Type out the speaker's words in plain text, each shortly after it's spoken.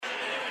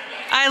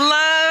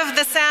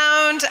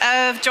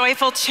of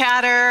joyful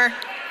chatter.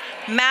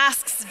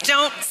 Masks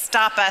don't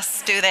stop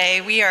us, do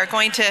they? We are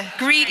going to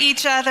greet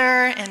each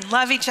other and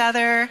love each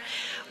other.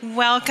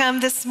 Welcome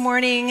this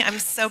morning. I'm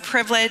so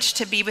privileged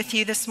to be with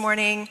you this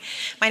morning.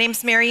 My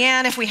name's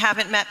Marianne, if we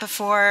haven't met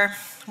before.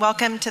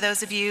 Welcome to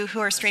those of you who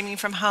are streaming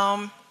from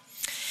home.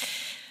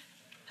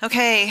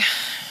 Okay,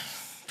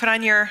 put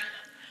on your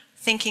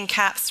thinking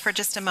caps for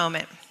just a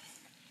moment.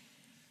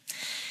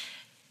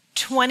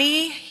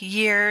 20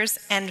 years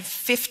and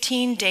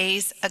 15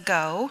 days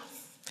ago,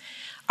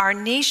 our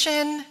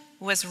nation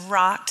was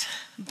rocked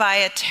by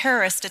a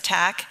terrorist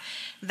attack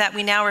that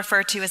we now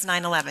refer to as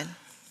 9/11.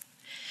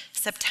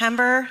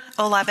 September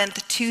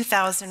 11th,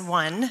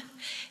 2001.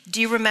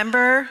 Do you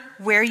remember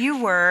where you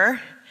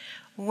were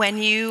when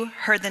you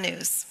heard the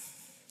news?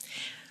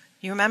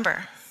 You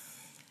remember?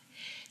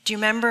 Do you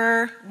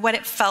remember what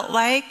it felt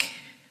like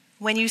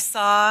when you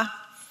saw,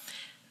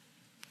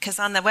 because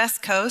on the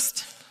West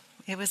Coast,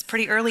 it was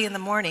pretty early in the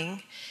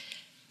morning,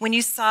 when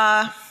you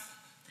saw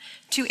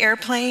two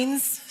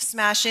airplanes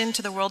smash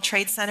into the World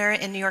Trade Center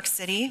in New York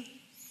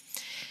City,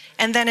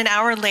 and then an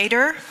hour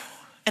later,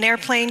 an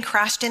airplane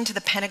crashed into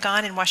the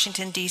Pentagon in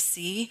Washington,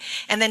 D.C.,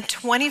 and then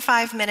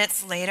 25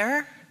 minutes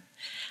later,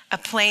 a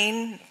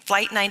plane,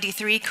 Flight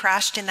 93,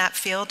 crashed in that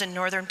field in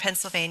northern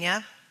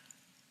Pennsylvania.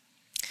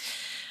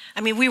 I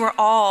mean, we were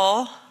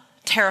all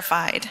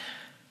terrified.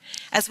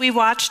 As we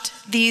watched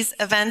these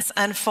events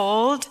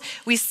unfold,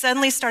 we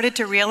suddenly started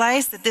to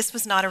realize that this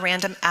was not a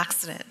random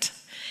accident.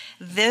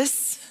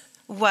 This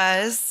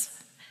was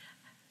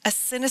a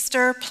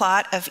sinister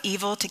plot of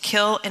evil to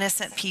kill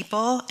innocent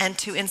people and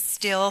to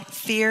instill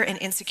fear and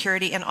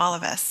insecurity in all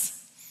of us.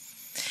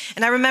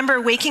 And I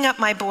remember waking up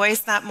my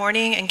boys that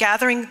morning and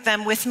gathering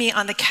them with me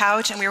on the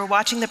couch, and we were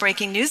watching the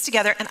breaking news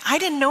together, and I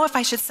didn't know if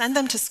I should send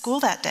them to school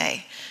that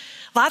day.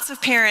 Lots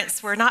of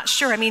parents were not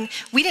sure. I mean,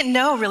 we didn't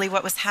know really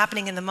what was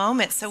happening in the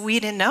moment, so we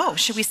didn't know.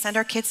 Should we send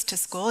our kids to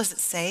school? Is it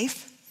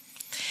safe?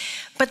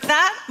 But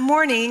that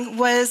morning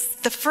was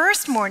the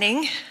first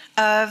morning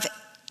of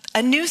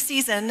a new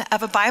season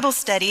of a Bible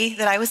study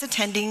that I was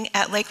attending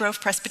at Lake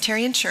Grove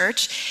Presbyterian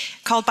Church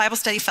called Bible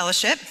Study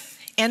Fellowship,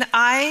 and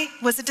I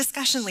was a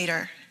discussion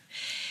leader.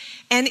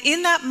 And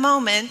in that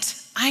moment,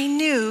 I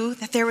knew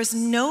that there was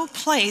no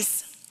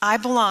place I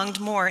belonged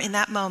more in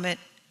that moment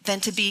than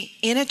to be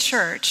in a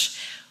church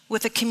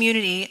with a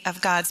community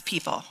of God's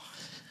people.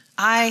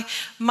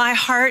 My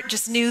heart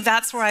just knew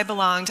that's where I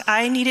belonged.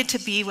 I needed to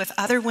be with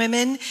other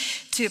women,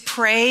 to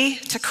pray,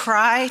 to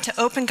cry, to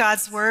open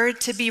God's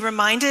word, to be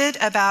reminded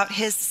about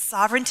his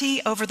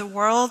sovereignty over the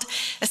world,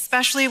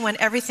 especially when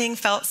everything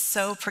felt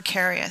so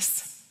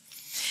precarious.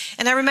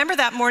 And I remember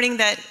that morning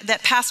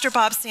that Pastor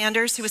Bob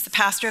Sanders, who was the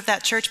pastor of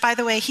that church, by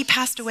the way, he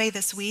passed away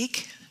this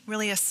week,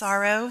 really a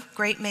sorrow,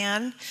 great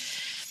man.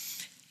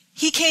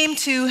 He came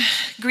to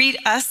greet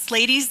us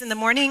ladies in the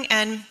morning,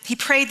 and he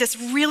prayed this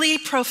really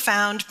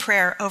profound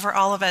prayer over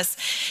all of us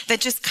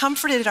that just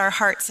comforted our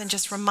hearts and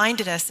just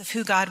reminded us of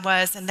who God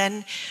was. And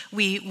then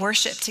we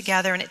worshiped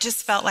together, and it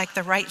just felt like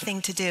the right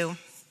thing to do.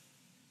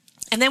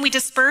 And then we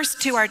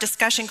dispersed to our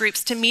discussion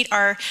groups to meet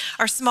our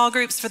small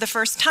groups for the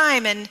first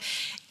time. And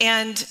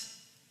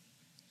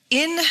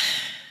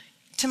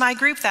to my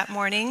group that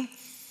morning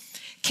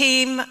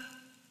came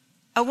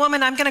a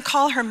woman, I'm going to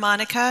call her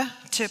Monica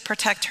to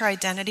protect her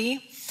identity.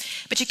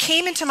 But she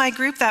came into my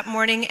group that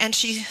morning and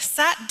she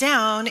sat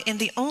down in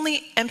the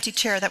only empty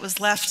chair that was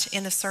left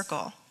in the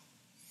circle.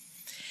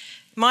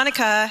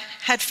 Monica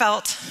had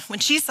felt, when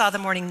she saw the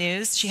morning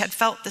news, she had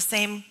felt the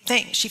same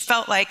thing. She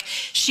felt like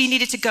she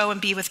needed to go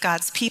and be with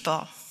God's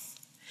people.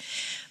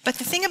 But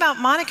the thing about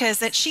Monica is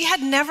that she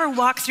had never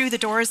walked through the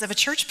doors of a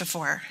church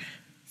before.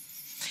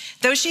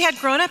 Though she had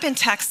grown up in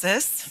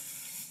Texas,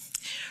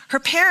 her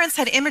parents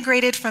had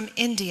immigrated from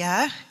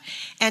India,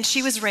 and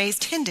she was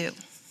raised Hindu.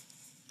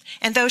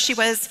 And though she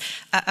was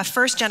a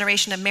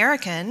first-generation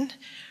American,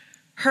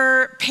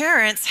 her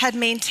parents had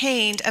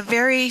maintained a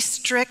very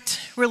strict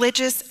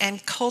religious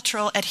and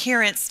cultural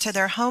adherence to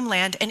their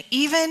homeland, and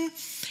even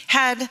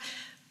had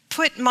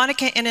put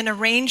Monica in an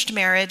arranged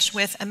marriage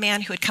with a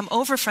man who had come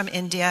over from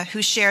India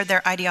who shared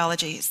their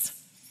ideologies.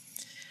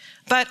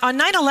 But on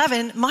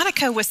 9/11,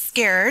 Monica was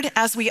scared,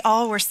 as we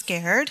all were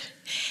scared,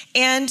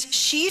 and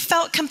she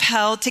felt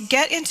compelled to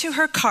get into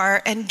her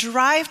car and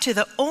drive to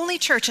the only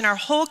church in our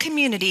whole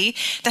community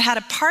that had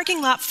a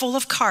parking lot full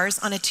of cars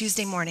on a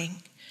Tuesday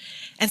morning.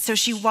 And so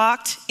she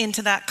walked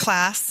into that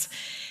class,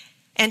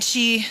 and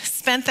she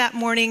spent that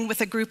morning with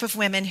a group of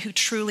women who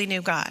truly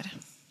knew God.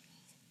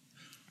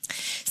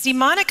 See,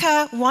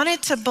 Monica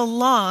wanted to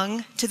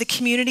belong to the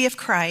community of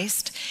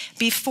Christ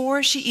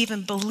before she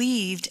even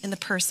believed in the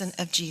person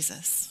of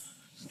Jesus.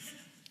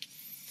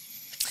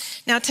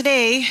 Now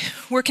today,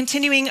 we're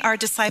continuing our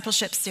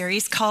discipleship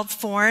series called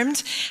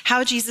Formed,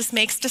 How Jesus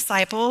Makes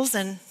Disciples.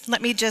 And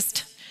let me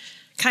just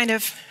kind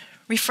of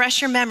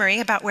refresh your memory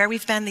about where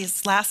we've been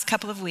these last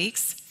couple of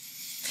weeks.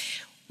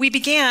 We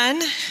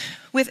began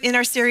in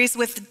our series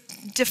with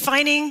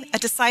defining a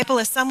disciple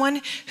as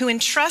someone who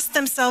entrusts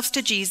themselves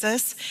to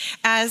Jesus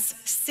as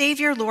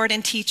Savior, Lord,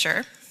 and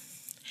teacher.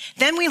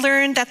 Then we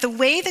learned that the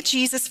way that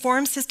Jesus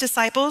forms his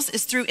disciples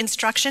is through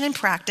instruction and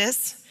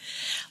practice.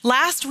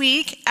 Last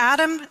week,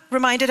 Adam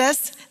reminded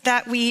us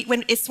that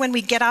when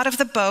we get out of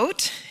the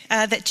boat,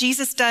 that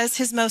Jesus does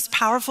his most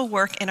powerful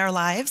work in our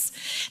lives.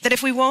 That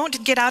if we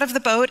won't get out of the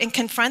boat and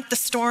confront the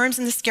storms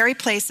and the scary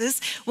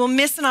places, we'll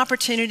miss an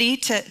opportunity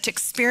to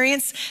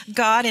experience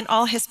God in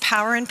all his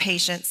power and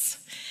patience.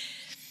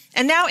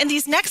 And now in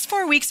these next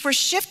 4 weeks, we're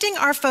shifting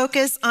our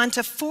focus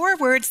onto 4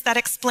 words that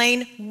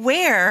explain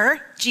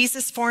where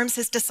Jesus forms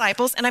his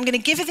disciples. And I'm going to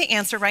give you the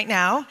answer right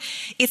now.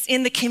 It's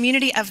in the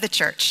community of the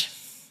church.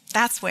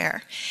 That's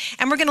where.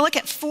 And we're going to look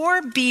at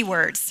 4 B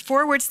words,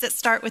 4 words that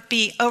start with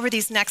B over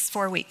these next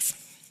 4 weeks.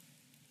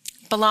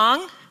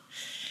 Belong,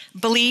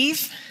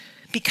 believe,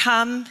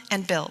 become,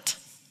 and build.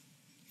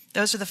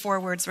 Those are the 4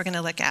 words we're going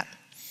to look at.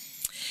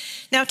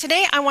 Now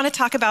today I want to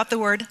talk about the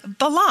word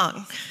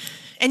belong.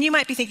 And you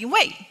might be thinking,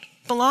 wait,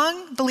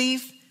 belong,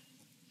 believe,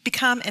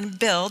 become, and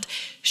build.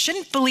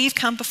 Shouldn't believe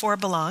come before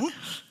belong?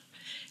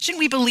 Shouldn't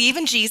we believe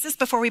in Jesus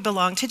before we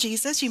belong to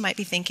Jesus? You might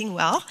be thinking,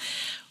 well,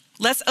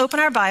 let's open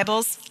our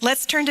Bibles,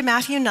 let's turn to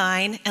Matthew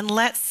 9, and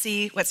let's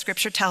see what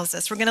Scripture tells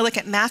us. We're going to look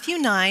at Matthew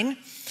 9,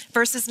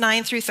 verses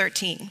 9 through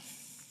 13.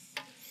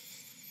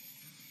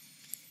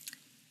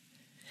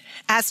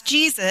 As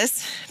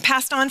Jesus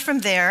passed on from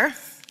there,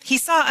 he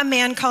saw a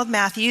man called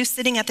Matthew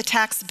sitting at the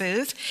tax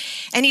booth,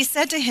 and he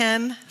said to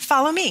him,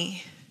 "Follow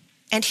me."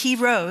 And he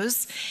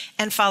rose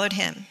and followed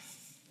him.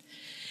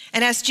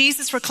 And as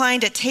Jesus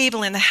reclined at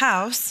table in the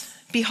house,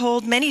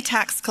 behold, many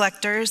tax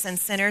collectors and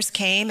sinners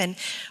came and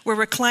were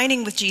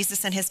reclining with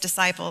Jesus and his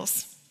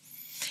disciples.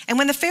 And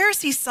when the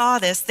Pharisees saw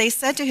this, they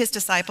said to his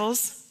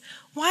disciples,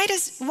 why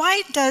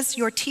does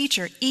your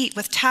teacher eat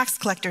with tax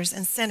collectors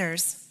and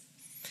sinners?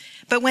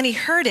 But when he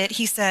heard it,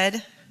 he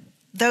said,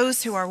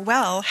 those who are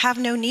well have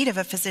no need of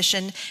a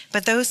physician,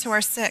 but those who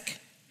are sick.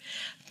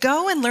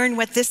 Go and learn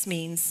what this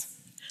means.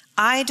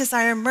 I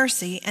desire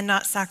mercy and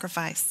not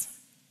sacrifice.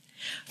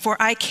 For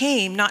I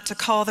came not to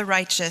call the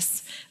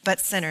righteous, but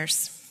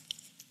sinners.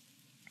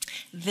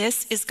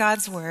 This is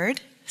God's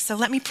word. So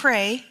let me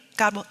pray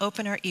God will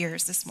open our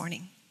ears this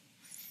morning.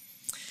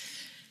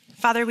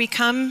 Father, we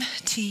come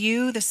to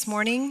you this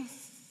morning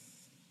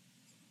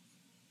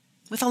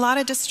with a lot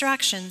of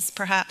distractions,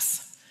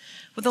 perhaps,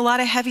 with a lot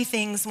of heavy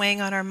things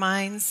weighing on our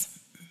minds.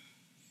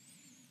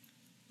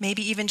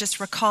 Maybe even just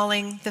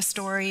recalling the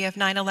story of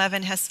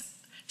 9/11 has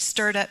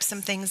stirred up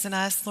some things in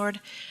us. Lord,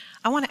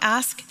 I want to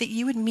ask that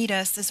you would meet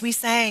us as we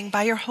sang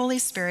by your Holy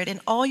Spirit in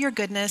all your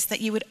goodness,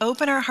 that you would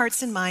open our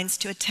hearts and minds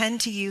to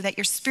attend to you, that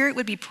your Spirit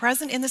would be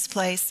present in this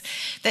place,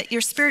 that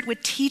your Spirit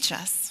would teach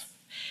us,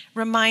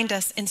 remind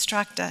us,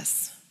 instruct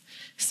us,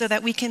 so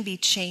that we can be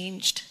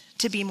changed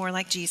to be more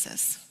like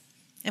Jesus.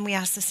 And we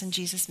ask this in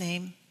Jesus'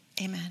 name.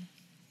 Amen.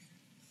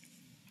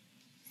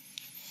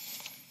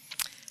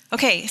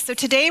 Okay, so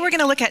today we're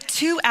going to look at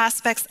 2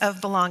 aspects of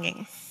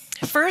belonging.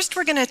 First,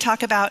 we're going to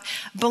talk about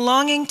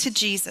belonging to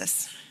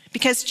Jesus,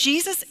 because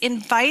Jesus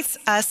invites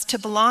us to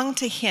belong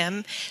to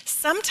him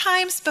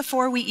sometimes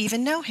before we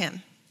even know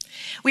him.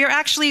 We are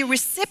actually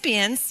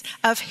recipients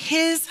of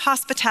his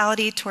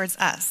hospitality towards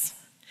us.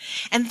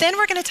 And then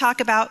we're going to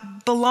talk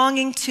about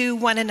belonging to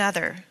one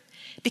another,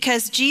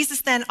 because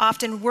Jesus then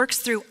often works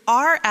through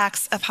our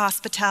acts of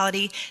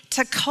hospitality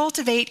to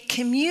cultivate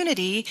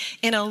community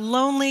in a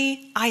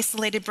lonely,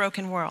 isolated,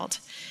 broken world.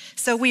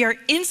 So we are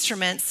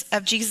instruments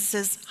of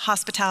Jesus'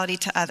 hospitality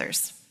to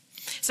others.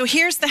 So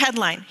here's the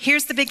headline.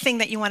 Here's the big thing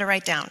that you want to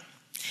write down.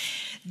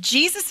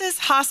 Jesus'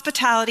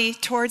 hospitality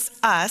towards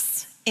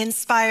us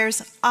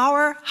inspires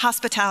our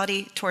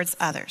hospitality towards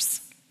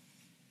others.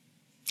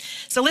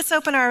 So let's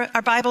open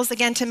our Bibles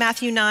again to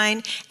Matthew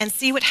 9 and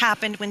see what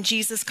happened when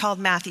Jesus called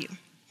Matthew.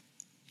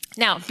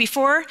 Now,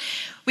 before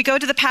we go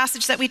to the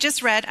passage that we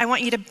just read, I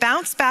want you to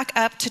bounce back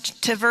up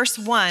to verse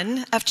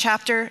 1 of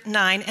chapter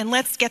 9, and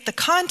let's get the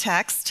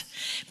context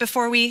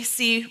before we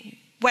see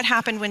what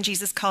happened when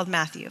Jesus called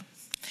Matthew.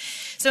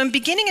 So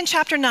beginning in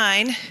chapter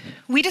 9,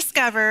 we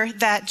discover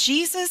that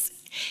Jesus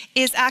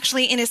is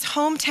actually in his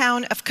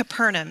hometown of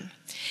Capernaum.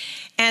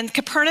 And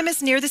Capernaum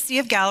is near the Sea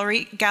of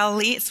Galilee.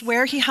 It's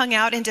where he hung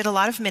out and did a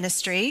lot of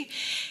ministry.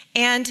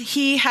 And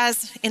he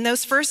has, in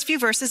those first few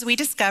verses, we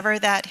discover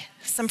that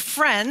some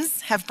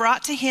friends have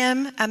brought to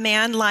him a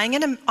man lying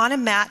on a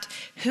mat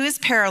who is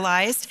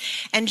paralyzed,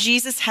 and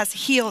Jesus has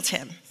healed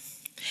him.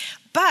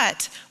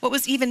 But what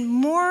was even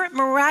more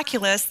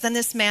miraculous than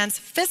this man's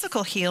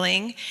physical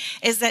healing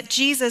is that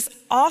Jesus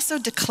also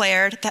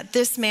declared that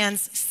this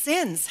man's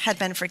sins had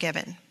been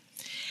forgiven.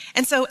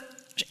 And so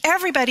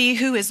everybody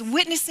who is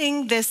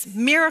witnessing this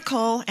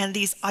miracle and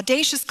these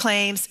audacious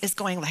claims is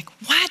going like,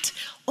 what?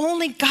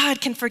 Only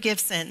God can forgive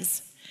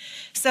sins.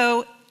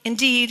 So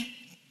indeed,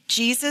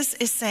 Jesus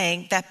is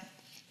saying that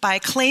by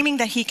claiming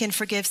that he can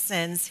forgive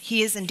sins,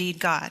 he is indeed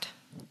God.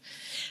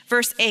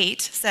 Verse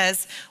 8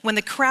 says, when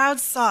the crowd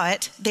saw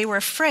it, they were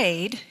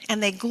afraid,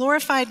 and they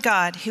glorified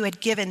God who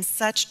had given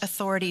such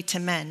authority to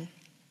men.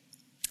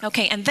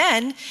 Okay, and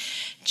then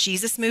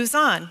Jesus moves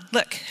on.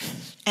 Look,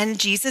 and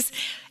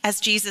as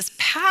Jesus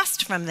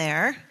passed from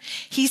there,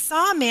 he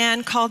saw a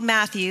man called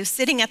Matthew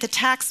sitting at the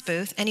tax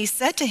booth, and he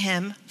said to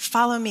him,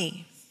 "Follow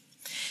me."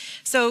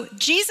 So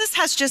Jesus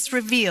has just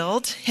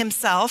revealed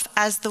himself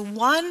as the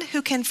one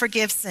who can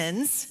forgive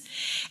sins,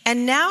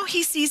 and now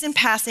he sees in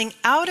passing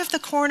out of the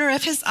corner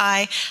of his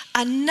eye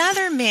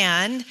another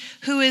man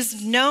who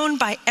is known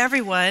by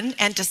everyone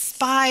and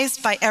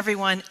despised by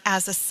everyone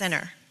as a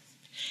sinner.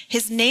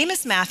 His name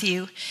is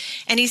Matthew,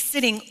 and he's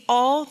sitting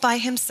all by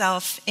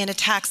himself in a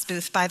tax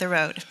booth by the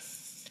road.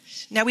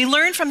 Now, we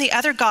learn from the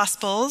other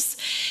Gospels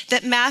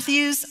that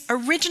Matthew's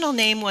original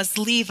name was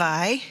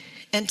Levi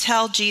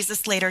until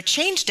Jesus later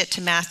changed it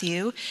to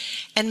Matthew,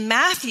 and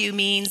Matthew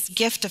means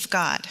gift of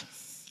God.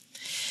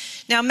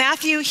 Now,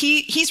 Matthew,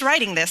 he's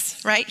writing this,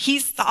 right?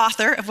 He's the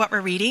author of what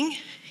we're reading.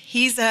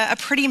 He's a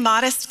pretty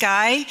modest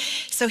guy,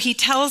 so he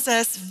tells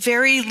us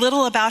very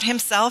little about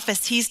himself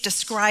as he's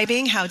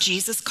describing how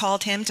Jesus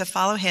called him to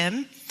follow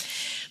him.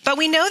 But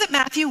we know that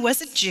Matthew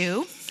was a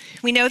Jew.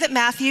 We know that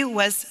Matthew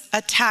was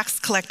a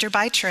tax collector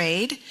by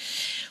trade.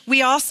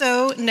 We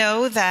also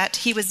know that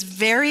he was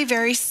very,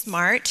 very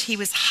smart. He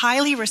was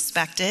highly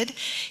respected.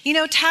 You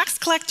know, tax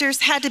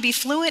collectors had to be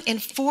fluent in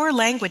 4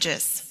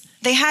 languages.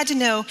 They had to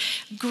know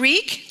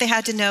Greek, they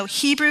had to know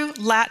Hebrew,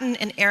 Latin,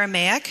 and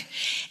Aramaic,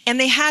 and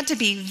they had to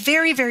be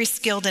very, very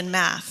skilled in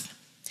math.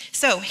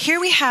 So here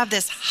we have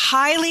this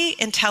highly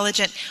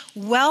intelligent,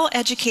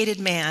 well-educated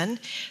man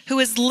who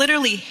is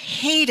literally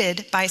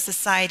hated by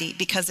society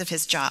because of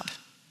his job.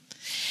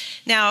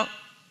 Now,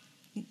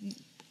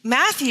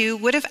 Matthew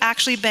would have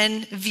actually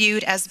been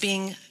viewed as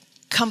being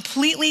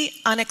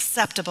completely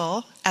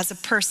unacceptable as a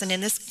person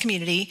in this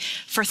community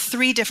for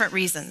 3 different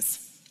reasons.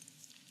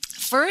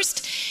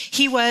 First,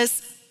 he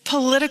was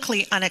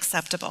politically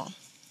unacceptable.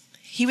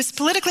 He was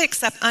politically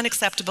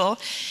unacceptable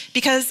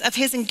because of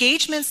his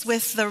engagements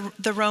with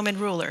the Roman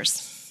rulers.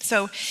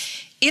 So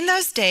in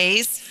those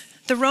days,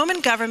 the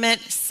Roman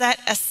government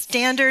set a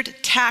standard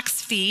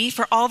tax fee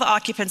for all the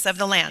occupants of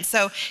the land.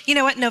 So you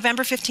know what?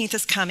 November 15th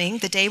is coming,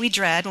 the day we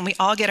dread when we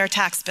all get our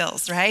tax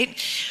bills, right?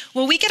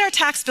 Well, we get our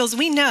tax bills,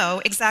 we know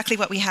exactly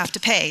what we have to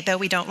pay, though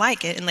we don't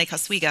like it in Lake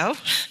Oswego.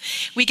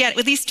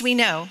 At least we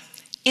know.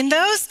 In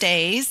those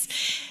days,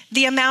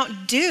 the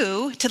amount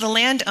due to the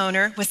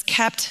landowner was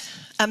kept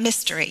a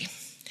mystery.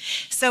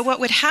 So what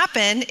would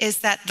happen is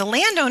that the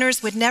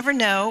landowners would never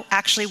know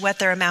actually what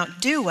their amount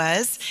due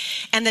was,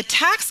 and the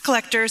tax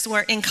collectors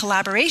were in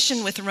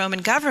collaboration with the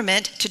Roman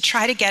government to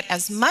try to get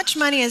as much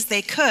money as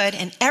they could,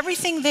 and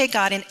everything they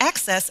got in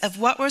excess of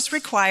what was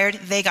required,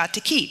 they got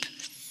to keep.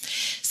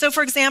 So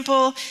for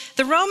example,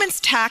 the Romans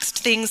taxed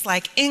things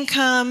like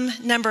income,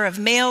 number of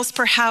males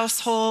per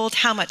household,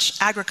 how much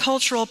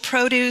agricultural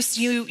produce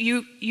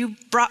you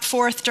brought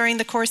forth during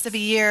the course of a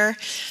year,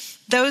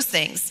 those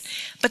things.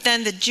 But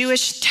then the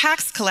Jewish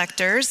tax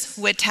collectors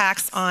would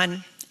tax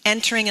on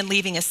entering and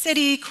leaving a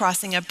city,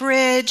 crossing a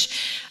bridge,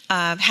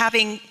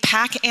 having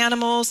pack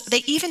animals.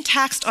 They even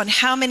taxed on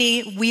how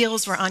many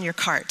wheels were on your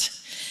cart.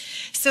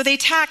 So they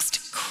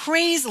taxed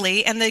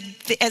crazily, and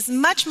as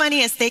much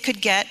money as they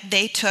could get,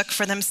 they took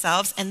for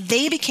themselves, and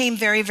they became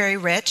very, very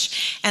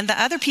rich, and the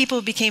other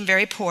people became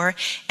very poor.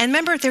 And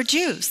remember, they're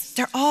Jews.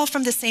 They're all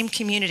from the same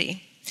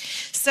community.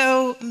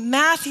 So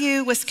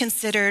Matthew was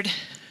considered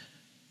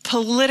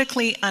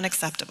politically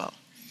unacceptable.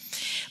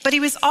 But he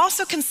was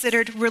also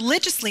considered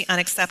religiously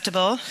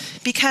unacceptable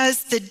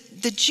because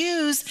the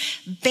Jews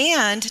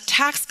banned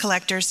tax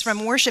collectors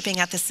from worshiping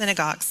at the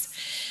synagogues.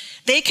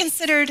 They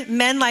considered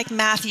men like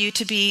Matthew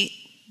to be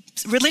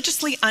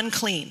religiously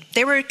unclean.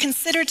 They were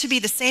considered to be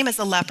the same as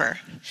a leper,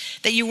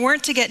 that you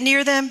weren't to get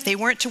near them, they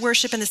weren't to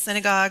worship in the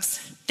synagogues.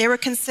 They were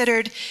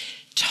considered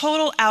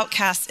total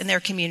outcasts in their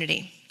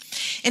community.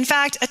 In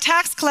fact, a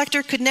tax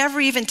collector could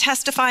never even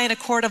testify in a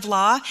court of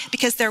law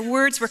because their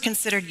words were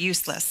considered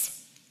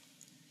useless.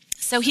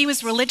 So he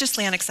was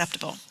religiously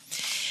unacceptable.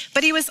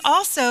 But he was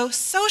also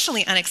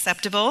socially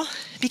unacceptable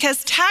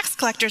because tax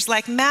collectors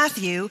like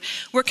Matthew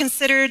were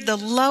considered the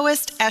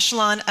lowest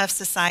echelon of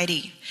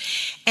society.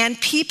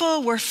 And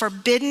people were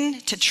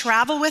forbidden to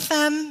travel with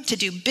them, to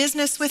do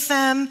business with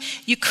them.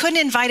 You couldn't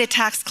invite a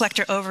tax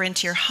collector over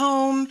into your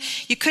home.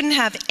 You couldn't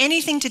have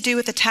anything to do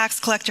with a tax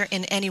collector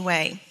in any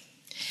way.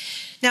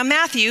 Now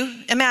Matthew,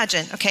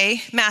 imagine,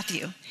 okay,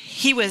 Matthew,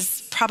 he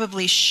was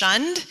probably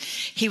shunned,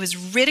 he was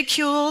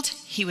ridiculed,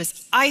 he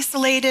was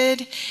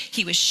isolated,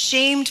 he was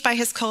shamed by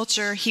his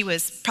culture, he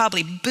was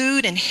probably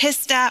booed and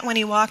hissed at when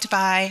he walked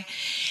by.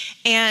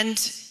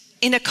 And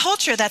in a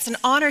culture that's an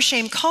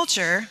honor-shame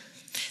culture,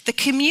 the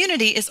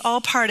community is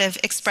all part of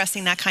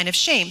expressing that kind of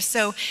shame.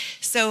 So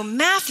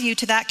Matthew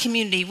to that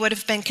community would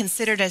have been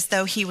considered as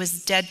though he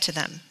was dead to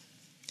them.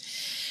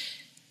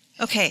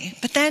 Okay,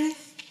 but then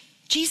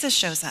Jesus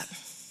shows up,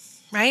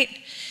 right?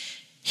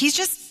 He's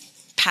just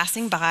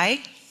passing by.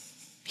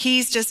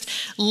 He's just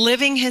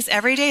living his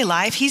everyday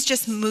life. He's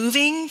just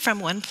moving from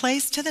one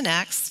place to the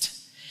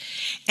next.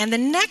 And the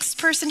next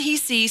person he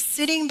sees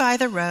sitting by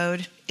the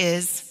road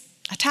is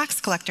a tax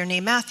collector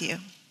named Matthew.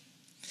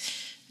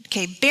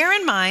 Okay, bear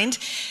in mind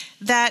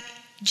that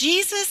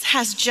Jesus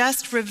has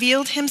just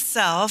revealed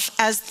himself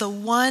as the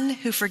one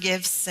who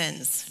forgives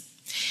sins.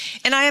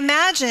 And I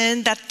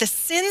imagine that the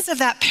sins of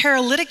that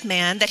paralytic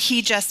man that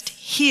he just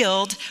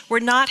healed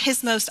were not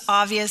his most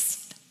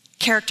obvious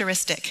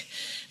characteristic.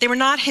 They were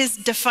not his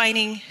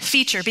defining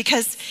feature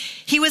because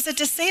he was a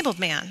disabled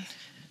man.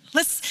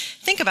 Let's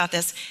think about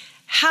this.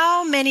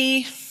 How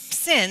many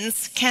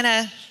sins can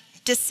a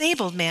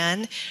disabled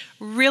man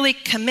really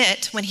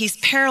commit when he's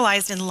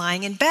paralyzed and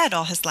lying in bed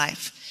all his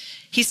life?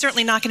 He's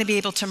certainly not going to be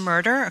able to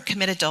murder or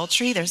commit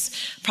adultery. There's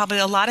probably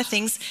a lot of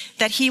things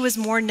that he was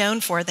more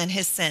known for than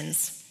his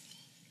sins.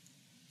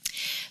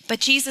 But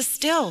Jesus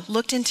still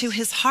looked into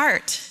his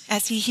heart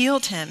as he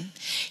healed him.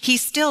 He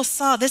still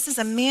saw this is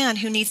a man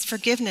who needs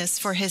forgiveness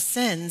for his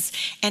sins,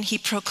 and he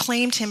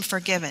proclaimed him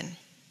forgiven.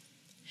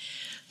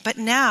 But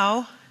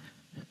now,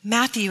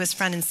 Matthew is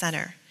front and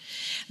center.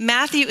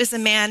 Matthew is a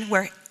man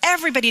where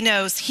everybody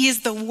knows he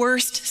is the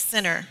worst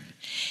sinner.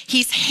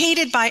 He's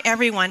hated by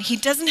everyone. He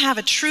doesn't have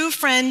a true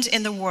friend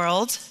in the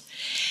world.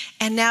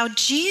 And now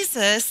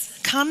Jesus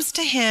comes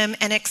to him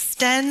and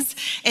extends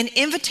an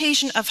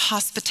invitation of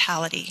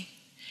hospitality.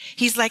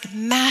 He's like,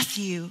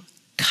 Matthew,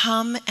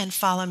 come and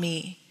follow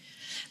me.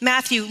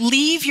 Matthew,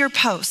 leave your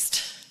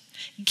post.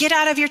 Get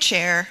out of your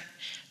chair.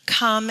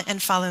 Come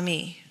and follow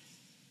me.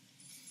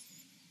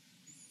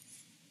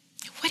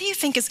 What do you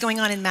think is going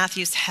on in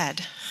Matthew's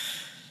head?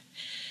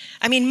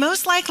 I mean,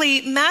 most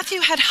likely,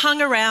 Matthew had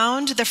hung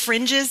around the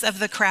fringes of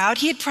the crowd.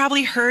 He had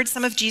probably heard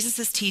some of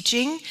Jesus'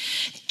 teaching.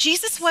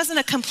 Jesus wasn't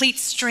a complete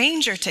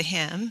stranger to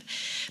him,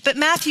 but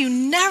Matthew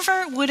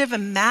never would have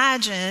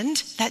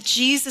imagined that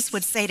Jesus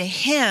would say to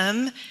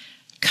him,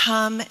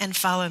 come and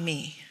follow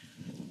me.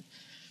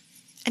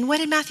 And what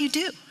did Matthew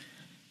do?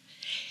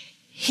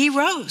 He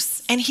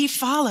rose and he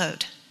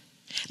followed.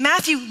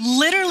 Matthew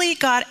literally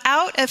got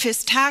out of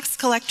his tax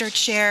collector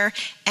chair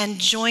and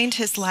joined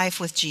his life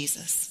with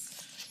Jesus.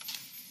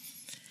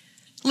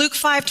 Luke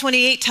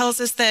 5:28 tells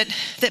us that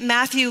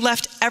Matthew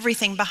left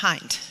everything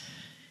behind.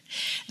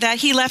 That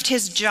he left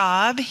his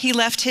job, he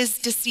left his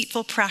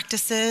deceitful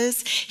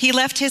practices, he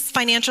left his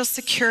financial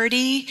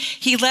security,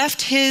 he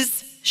left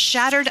his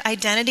shattered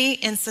identity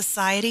in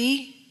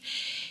society.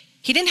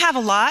 He didn't have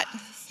a lot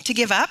to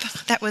give up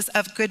that was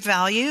of good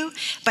value,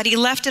 but he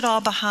left it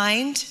all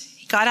behind.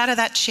 He got out of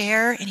that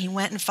chair and he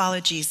went and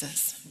followed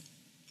Jesus.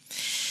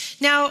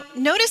 Now,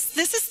 notice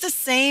this is the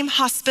same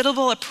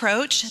hospitable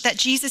approach that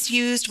Jesus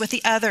used with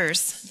the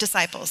others'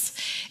 disciples.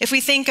 If we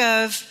think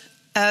of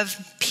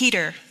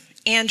Peter,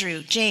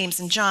 Andrew, James,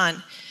 and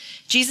John,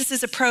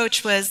 Jesus'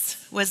 approach was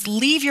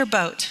leave your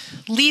boat,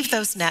 leave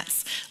those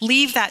nets,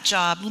 leave that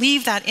job,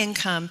 leave that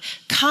income,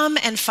 come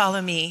and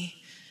follow me.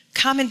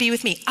 Come and be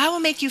with me. I will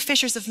make you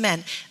fishers of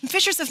men. And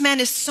fishers of men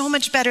is so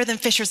much better than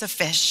fishers of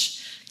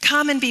fish.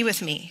 Come and be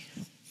with me.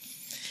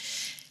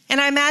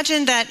 And I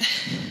imagine that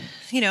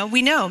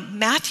we know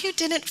Matthew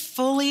didn't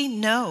fully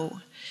know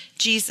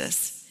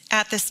Jesus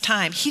at this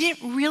time. He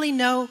didn't really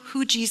know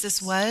who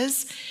Jesus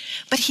was,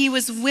 but he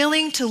was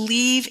willing to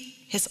leave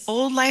his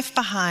old life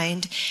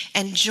behind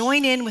and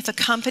join in with a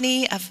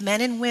company of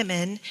men and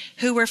women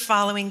who were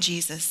following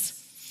Jesus.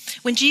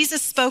 When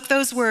Jesus spoke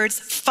those words,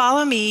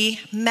 follow me,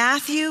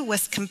 Matthew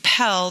was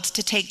compelled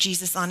to take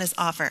Jesus on his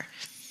offer.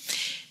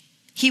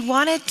 He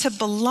wanted to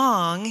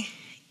belong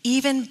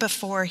even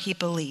before he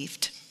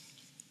believed.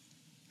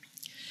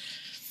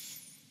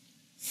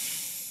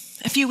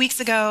 A few weeks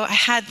ago, I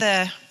had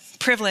the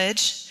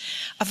privilege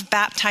of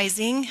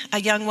baptizing a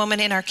young woman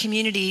in our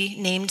community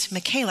named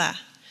Michaela.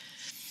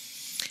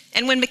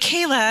 And when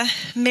Michaela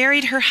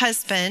married her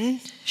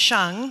husband,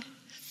 Shung,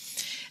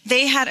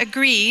 they had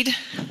agreed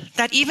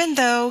that even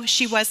though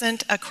she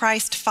wasn't a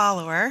Christ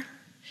follower,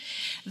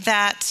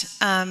 that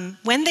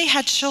when they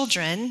had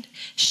children,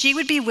 she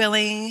would be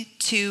willing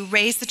to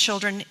raise the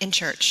children in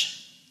church.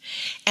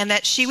 And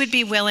that she would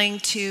be willing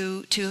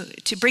to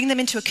bring them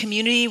into a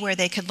community where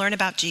they could learn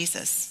about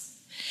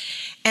Jesus.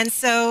 And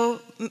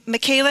so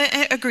Michaela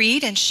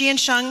agreed, and she and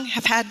Shung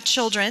have had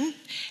children,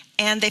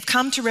 and they've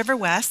come to River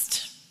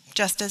West,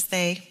 just as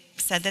they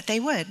said that they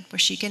would, where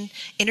she can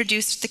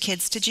introduce the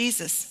kids to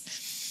Jesus.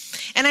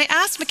 And I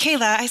asked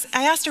Michaela,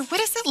 I asked her, what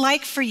is it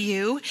like for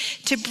you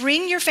to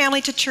bring your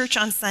family to church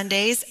on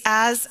Sundays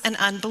as an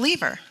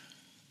unbeliever?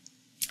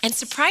 And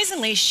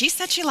surprisingly, she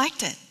said she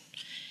liked it.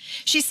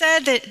 She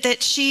said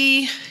that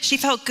she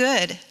felt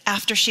good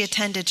after she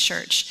attended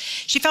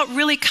church. She felt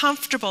really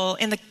comfortable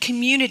in the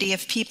community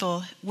of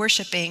people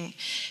worshiping.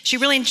 She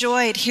really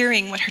enjoyed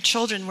hearing what her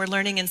children were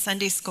learning in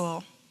Sunday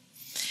school.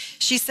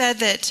 She said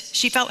that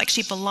she felt like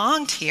she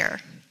belonged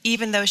here,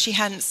 even though she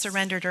hadn't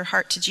surrendered her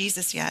heart to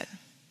Jesus yet.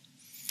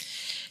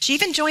 She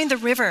even joined the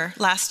River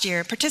last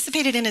year,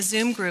 participated in a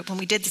Zoom group when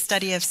we did the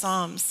study of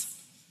Psalms.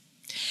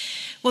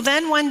 Well,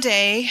 then one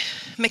day,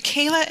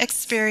 Michaela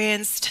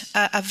experienced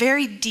a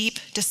very deep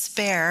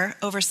despair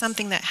over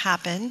something that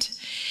happened,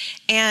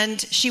 and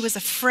she was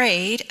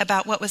afraid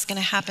about what was going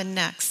to happen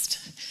next.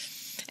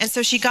 And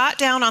so she got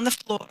down on the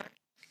floor,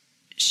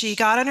 she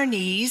got on her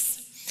knees,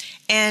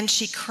 and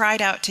she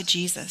cried out to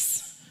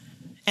Jesus.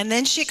 And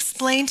then she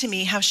explained to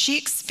me how she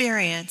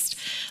experienced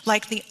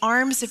like the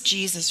arms of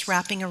Jesus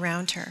wrapping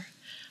around her,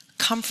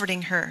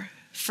 comforting her,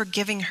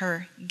 forgiving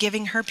her,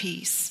 giving her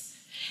peace.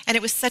 And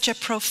it was such a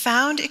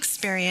profound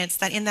experience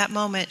that in that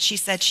moment, she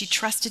said she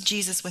trusted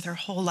Jesus with her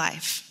whole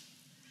life.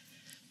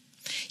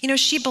 You know,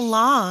 she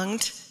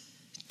belonged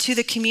to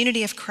the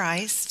community of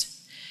Christ.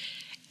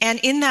 And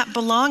in that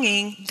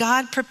belonging,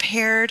 God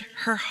prepared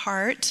her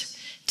heart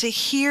to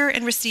hear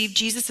and receive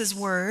Jesus'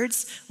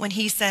 words when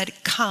he said,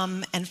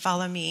 "Come and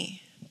follow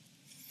me."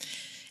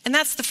 And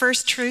that's the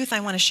first truth I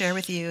want to share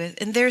with you.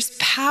 And there's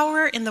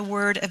power in the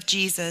word of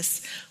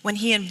Jesus when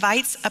he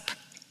invites a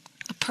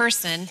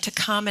person to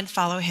come and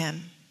follow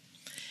him.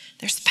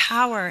 There's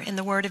power in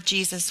the word of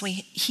Jesus when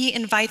he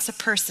invites a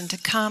person to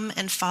come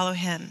and follow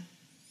him.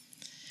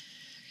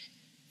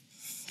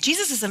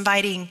 Jesus is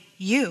inviting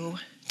you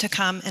to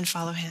come and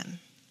follow him,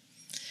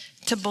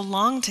 to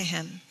belong to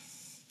him,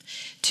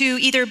 to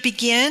either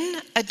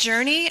begin a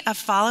journey of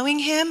following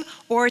him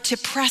or to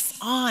press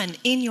on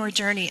in your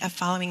journey of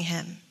following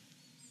him,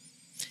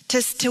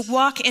 to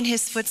walk in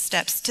his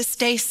footsteps, to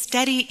stay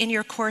steady in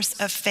your course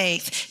of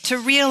faith, to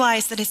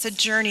realize that it's a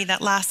journey that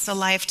lasts a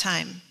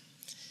lifetime.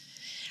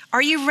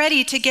 Are you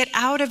ready to get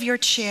out of your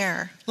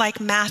chair like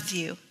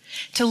Matthew,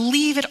 to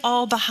leave it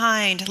all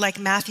behind like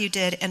Matthew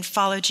did and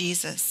follow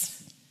Jesus?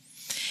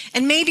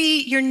 And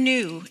maybe you're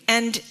new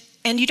and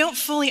you don't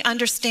fully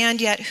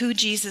understand yet who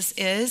Jesus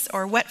is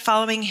or what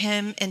following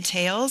him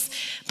entails,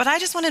 but I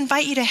just want to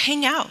invite you to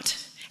hang out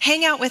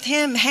with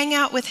him, hang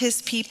out with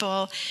his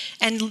people,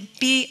 and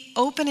be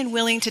open and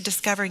willing to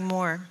discovering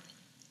more.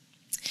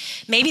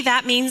 Maybe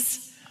that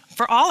means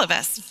for all of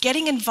us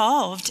getting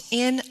involved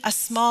in a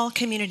small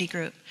community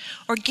group,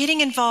 or getting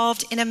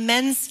involved in a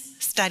men's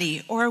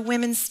study or a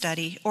women's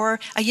study or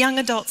a young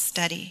adult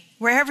study,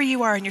 wherever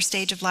you are in your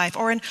stage of life,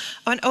 or an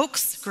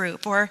Oaks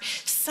group, or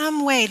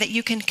some way that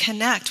you can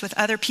connect with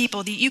other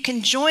people, that you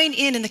can join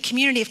in the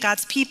community of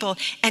God's people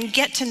and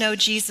get to know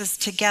Jesus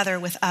together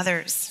with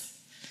others.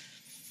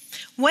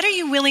 What are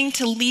you willing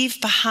to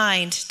leave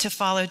behind to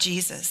follow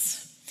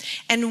Jesus?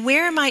 And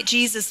where might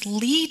Jesus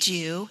lead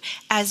you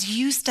as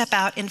you step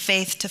out in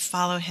faith to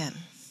follow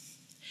him?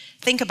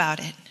 Think about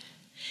it.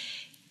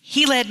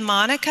 He led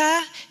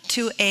Monica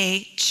to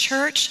a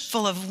church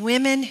full of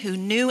women who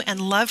knew and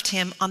loved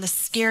him on the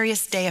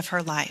scariest day of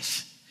her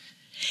life.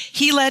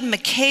 He led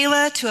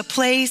Michaela to a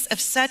place of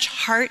such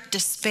heart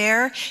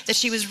despair that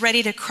she was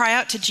ready to cry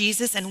out to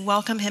Jesus and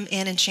welcome him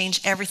in and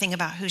change everything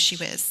about who she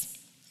was.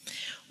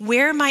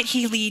 Where might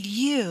he lead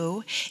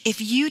you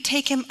if you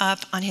take him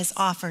up on his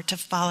offer to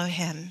follow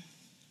him?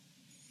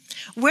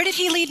 Where did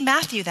he lead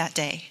Matthew that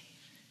day?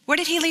 Where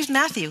did he lead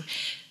Matthew?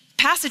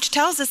 Passage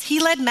tells us he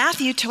led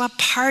Matthew to a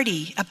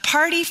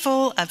party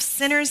full of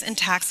sinners and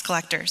tax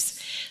collectors.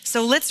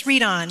 So let's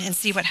read on and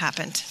see what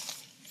happened.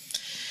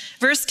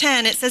 Verse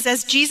 10, it says,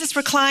 as Jesus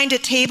reclined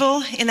at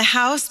table in the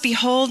house,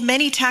 behold,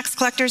 many tax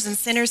collectors and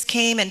sinners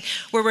came and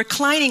were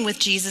reclining with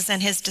Jesus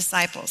and his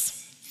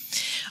disciples.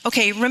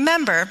 Okay,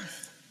 remember,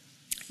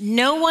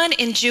 no one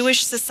in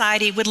Jewish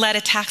society would let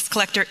a tax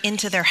collector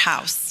into their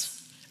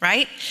house,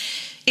 right?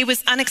 It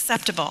was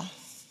unacceptable.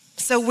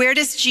 So where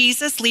does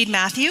Jesus lead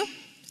Matthew?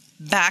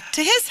 Back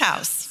to his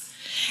house.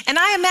 And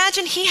I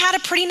imagine he had a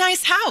pretty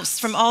nice house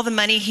from all the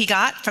money he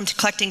got from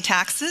collecting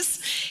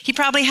taxes. He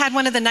probably had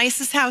one of the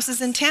nicest houses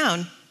in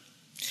town.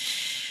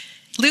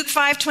 Luke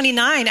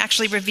 5:29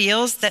 actually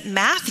reveals that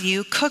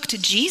Matthew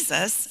cooked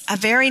Jesus a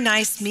very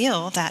nice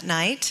meal that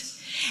night,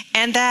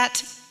 and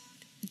that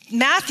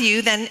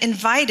Matthew then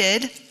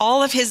invited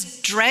all of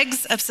his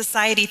dregs of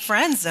society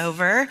friends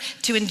over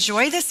to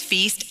enjoy this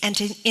feast and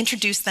to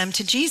introduce them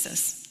to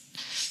Jesus.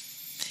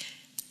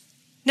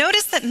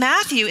 Notice that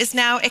Matthew is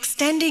now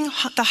extending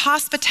the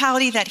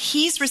hospitality that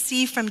he's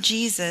received from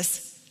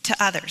Jesus to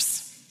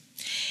others.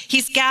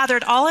 He's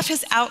gathered all of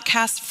his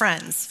outcast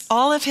friends,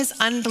 all of his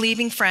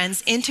unbelieving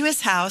friends into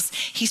his house.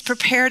 He's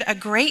prepared a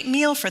great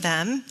meal for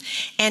them,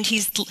 and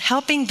he's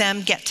helping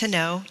them get to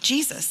know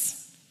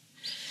Jesus.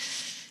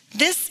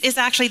 This is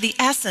actually the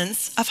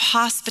essence of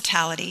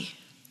hospitality.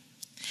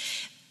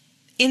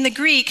 In the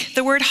Greek,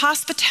 the word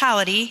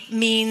hospitality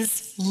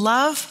means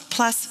love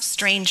plus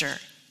stranger,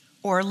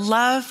 or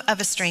love of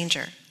a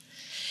stranger.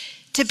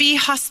 To be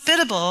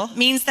hospitable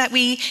means that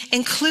we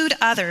include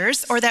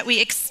others, or that we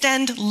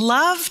extend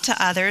love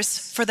to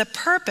others for the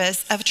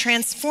purpose of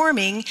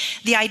transforming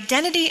the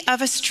identity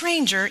of a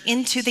stranger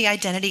into the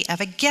identity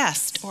of a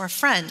guest or a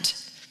friend.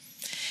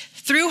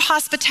 Through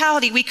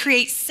hospitality, we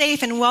create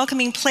safe and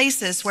welcoming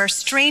places where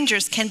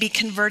strangers can be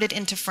converted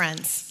into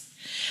friends,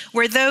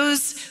 where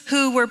those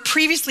who were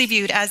previously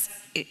viewed as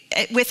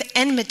with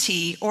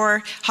enmity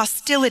or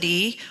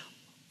hostility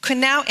can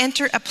now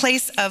enter a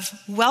place of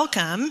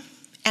welcome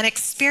and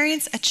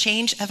experience a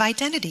change of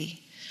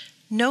identity.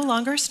 No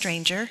longer a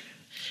stranger,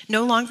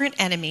 no longer an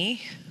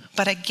enemy,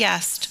 but a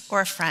guest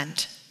or a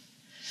friend.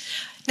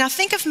 Now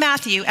think of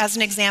Matthew as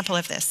an example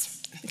of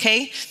this,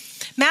 okay?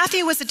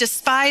 Matthew was a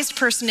despised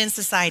person in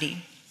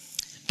society,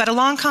 but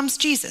along comes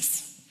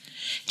Jesus.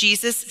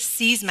 Jesus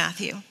sees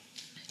Matthew.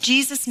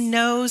 Jesus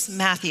knows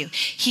Matthew.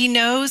 He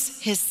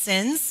knows his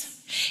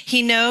sins.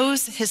 He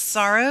knows his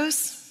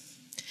sorrows.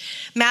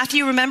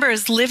 Matthew, remember,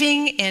 is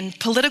living in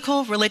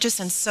political, religious,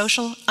 and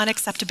social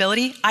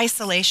unacceptability,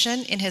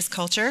 isolation in his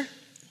culture.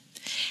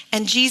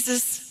 And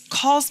Jesus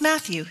calls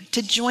Matthew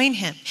to join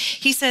him.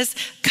 He says,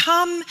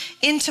 come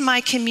into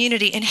my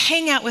community and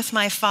hang out with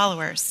my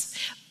followers.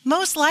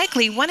 Most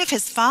likely, one of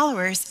his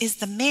followers is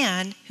the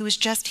man who was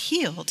just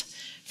healed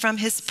from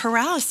his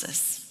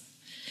paralysis,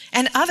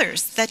 and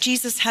others that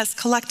Jesus has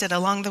collected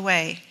along the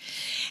way.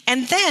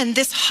 And then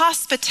this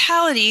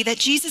hospitality that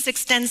Jesus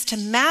extends to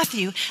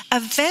Matthew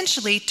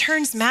eventually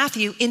turns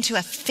Matthew into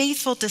a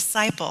faithful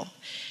disciple.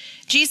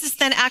 Jesus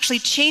then actually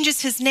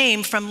changes his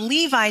name from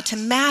Levi to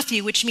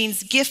Matthew, which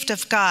means gift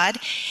of God,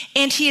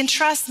 and he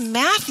entrusts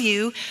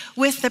Matthew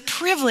with the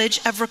privilege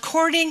of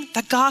recording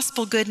the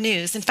gospel good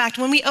news. In fact,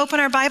 when we open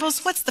our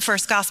Bibles, what's the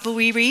first gospel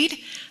we read?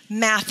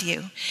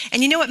 Matthew.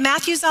 And you know what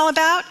Matthew's all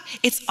about?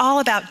 It's all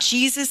about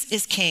Jesus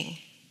is king.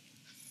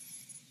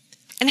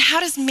 And how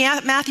does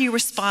Matthew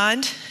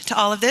respond to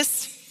all of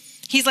this?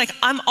 He's like,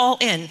 I'm all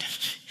in.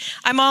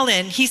 I'm all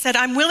in. He said,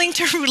 I'm willing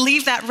to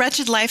leave that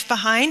wretched life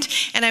behind,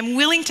 and I'm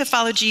willing to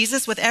follow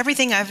Jesus with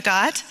everything I've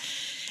got.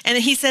 And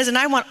he says, and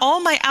I want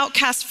all my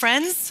outcast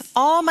friends,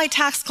 all my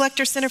tax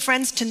collector sinner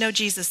friends to know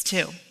Jesus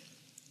too.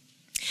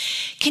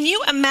 Can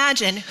you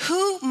imagine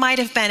who might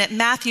have been at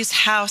Matthew's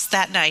house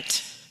that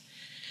night?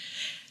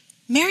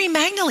 Mary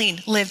Magdalene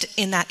lived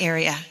in that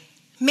area.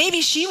 Maybe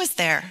she was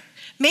there.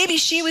 Maybe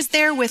she was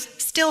there with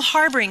still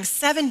harboring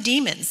 7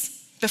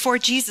 demons before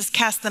Jesus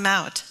cast them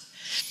out.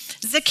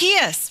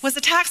 Zacchaeus was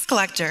a tax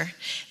collector.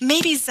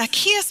 Maybe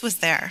Zacchaeus was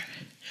there.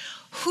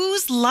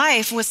 Whose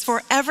life was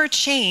forever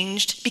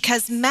changed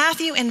because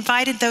Matthew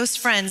invited those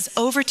friends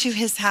over to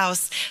his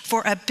house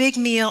for a big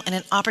meal and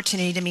an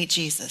opportunity to meet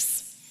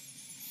Jesus.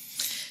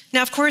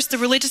 Now, of course, the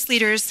religious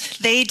leaders,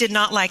 they did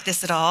not like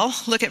this at all.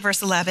 Look at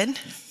verse 11.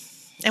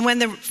 And when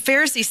the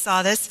Pharisees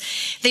saw this,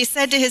 they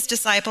said to his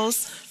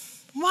disciples,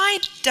 why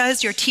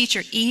does your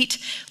teacher eat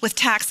with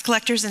tax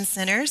collectors and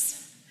sinners?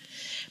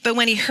 But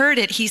when he heard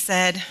it, he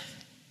said,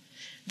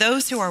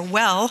 those who are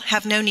well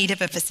have no need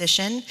of a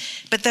physician,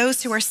 but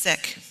those who are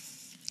sick.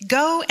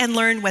 Go and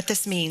learn what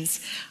this means.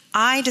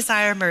 I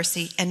desire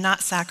mercy and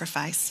not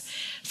sacrifice,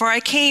 for I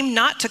came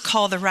not to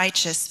call the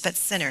righteous, but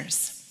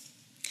sinners.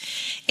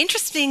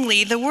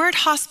 Interestingly, the word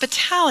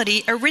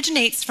hospitality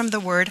originates from the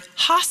word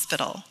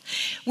hospital,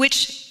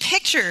 which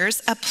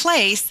pictures a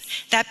place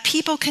that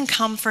people can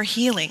come for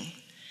healing.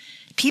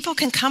 People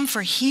can come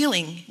for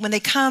healing when they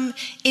come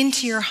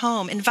into your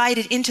home,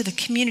 invited into the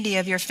community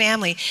of your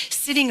family,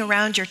 sitting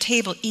around your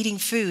table eating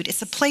food.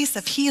 It's a place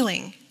of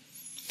healing.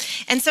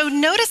 And so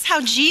notice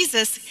how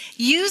Jesus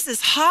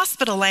uses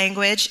hospital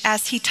language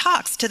as he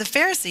talks to the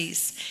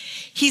Pharisees.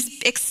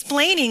 He's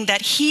explaining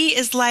that he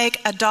is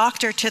like a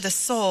doctor to the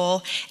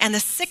soul, and the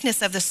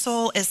sickness of the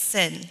soul is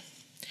sin.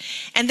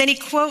 And then he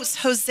quotes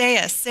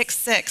Hosea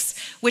 6:6,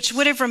 which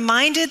would have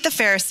reminded the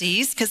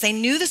Pharisees, because they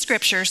knew the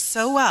scriptures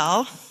so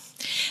well,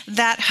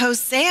 that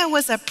Hosea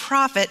was a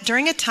prophet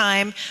during a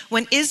time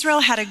when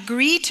Israel had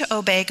agreed to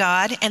obey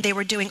God and they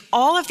were doing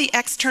all of the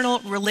external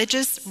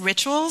religious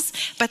rituals,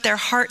 but their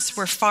hearts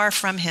were far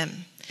from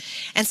him.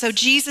 And so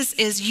Jesus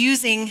is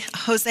using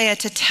Hosea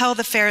to tell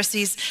the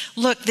Pharisees,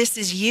 look, this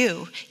is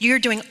you. You're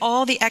doing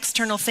all the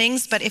external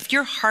things, but if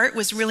your heart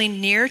was really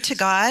near to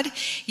God,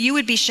 you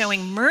would be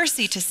showing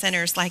mercy to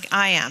sinners like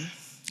I am,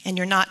 and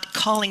you're not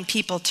calling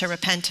people to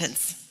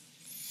repentance.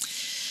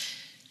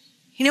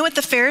 You know what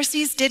the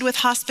Pharisees did with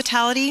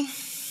hospitality?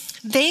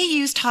 They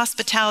used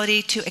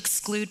hospitality to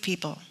exclude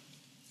people.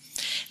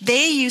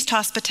 They used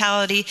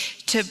hospitality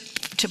to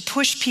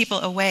push people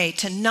away,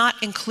 to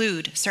not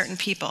include certain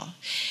people.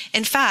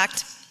 In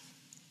fact,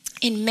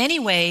 in many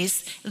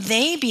ways,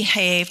 they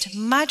behaved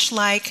much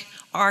like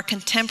our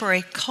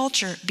contemporary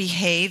culture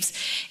behaves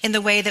in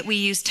the way that we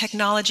use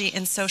technology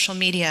and social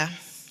media.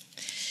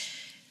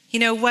 You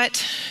know,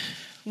 what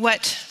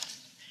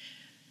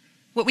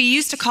we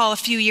used to call a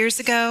few years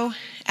ago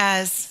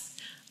as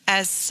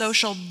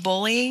social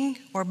bullying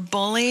or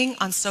bullying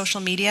on social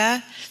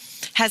media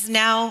has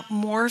now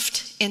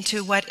morphed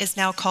into what is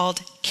now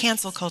called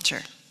cancel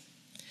culture.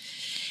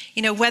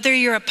 You know, whether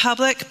you're a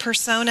public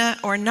persona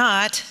or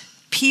not,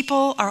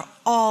 people are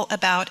all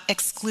about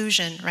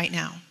exclusion right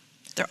now.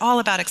 They're all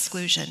about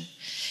exclusion.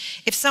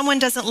 If someone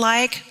doesn't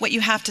like what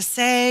you have to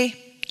say,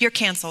 you're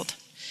canceled.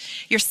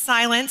 You're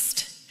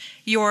silenced,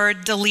 you're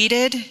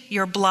deleted,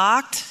 you're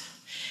blocked,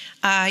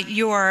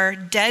 you're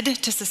dead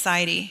to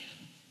society.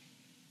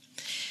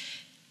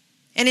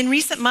 And in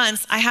recent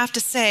months, I have to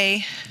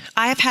say,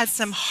 I have had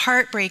some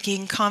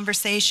heartbreaking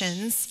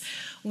conversations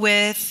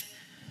with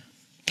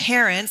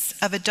parents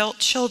of adult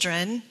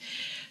children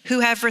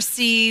who have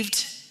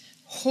received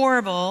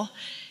horrible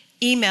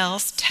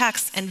emails,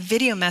 texts, and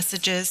video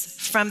messages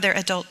from their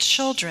adult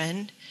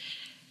children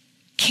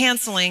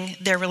canceling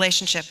their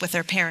relationship with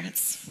their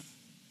parents.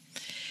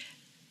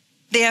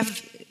 They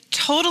have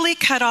totally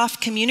cut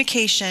off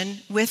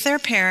communication with their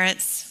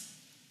parents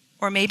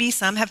or maybe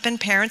some have been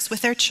parents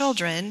with their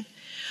children,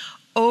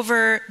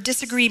 over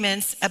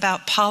disagreements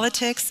about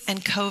politics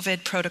and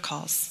COVID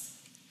protocols.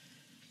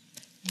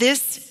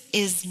 This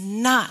is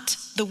not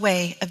the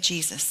way of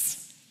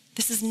Jesus.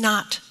 This is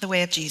not the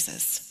way of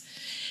Jesus.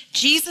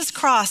 Jesus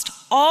crossed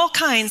all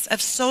kinds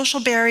of social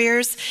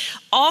barriers,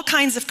 all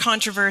kinds of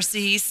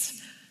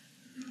controversies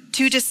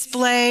to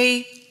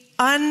display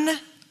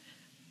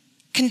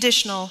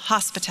unconditional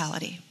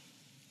hospitality.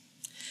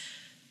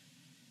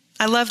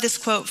 I love this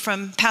quote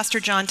from Pastor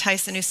John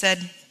Tyson, who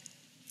said,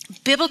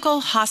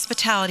 "Biblical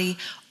hospitality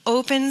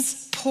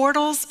opens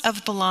portals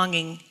of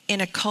belonging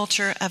in a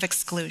culture of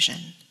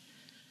exclusion."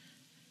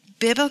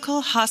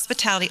 Biblical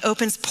hospitality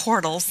opens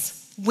portals,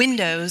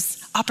 windows,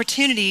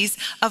 opportunities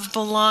of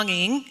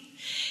belonging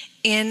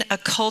in a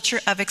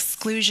culture of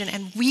exclusion.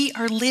 And we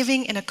are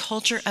living in a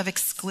culture of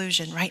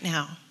exclusion right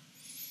now.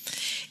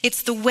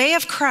 It's the way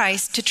of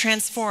Christ to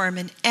transform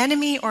an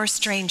enemy or a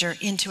stranger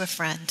into a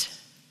friend.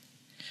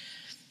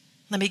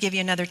 Let me give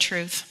you another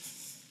truth.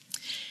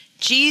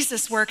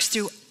 Jesus works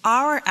through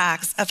our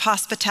acts of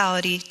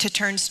hospitality to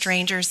turn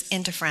strangers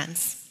into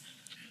friends.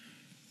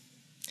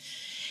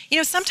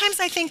 Sometimes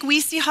I think we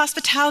see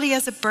hospitality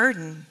as a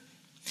burden.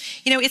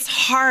 It's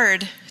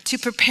hard to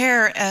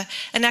prepare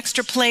an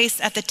extra place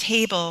at the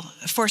table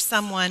for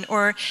someone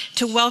or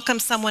to welcome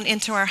someone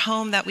into our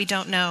home that we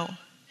don't know.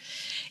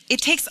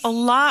 It takes a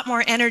lot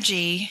more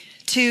energy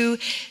to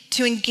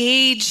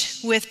engage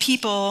with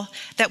people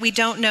that we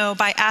don't know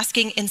by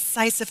asking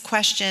incisive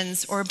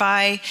questions or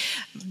by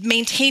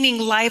maintaining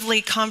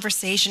lively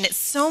conversation. It's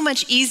so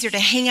much easier to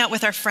hang out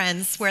with our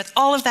friends where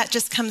all of that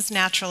just comes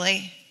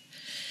naturally.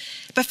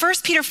 But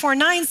 1 Peter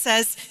 4:9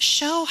 says,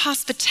 show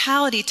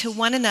hospitality to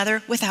one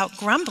another without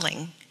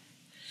grumbling.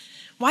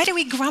 Why do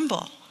we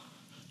grumble?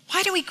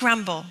 Why do we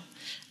grumble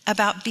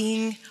about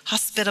being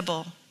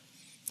hospitable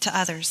to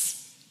others?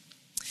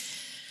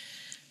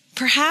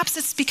 Perhaps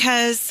it's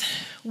because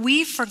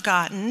we've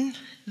forgotten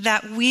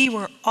that we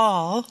were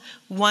all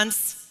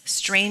once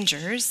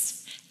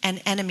strangers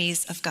and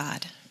enemies of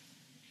God.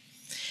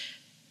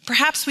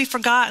 Perhaps we've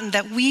forgotten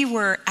that we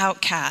were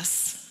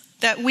outcasts,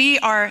 that we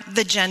are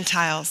the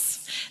Gentiles,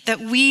 that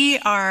we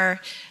are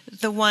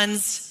the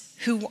ones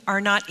who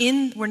we're not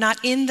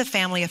in the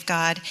family of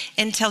God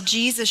until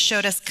Jesus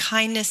showed us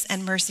kindness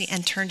and mercy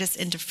and turned us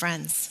into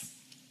friends.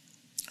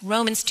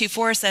 Romans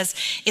 2:4 says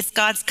it's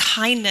God's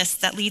kindness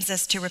that leads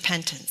us to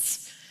repentance.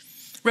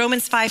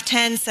 Romans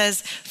 5:10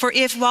 says, for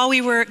if while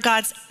we were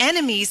God's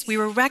enemies, we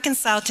were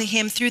reconciled to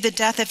him through the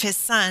death of his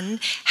son,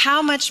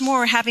 how much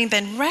more, having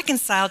been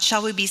reconciled,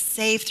 shall we be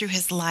saved through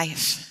his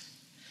life?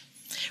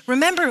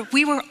 Remember,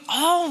 we were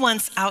all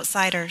once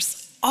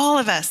outsiders, all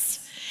of us,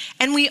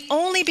 and we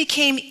only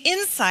became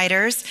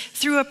insiders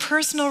through a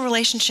personal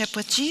relationship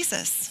with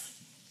Jesus.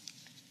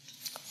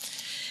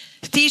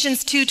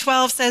 Ephesians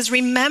 2:12 says,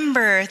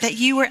 remember that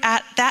you were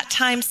at that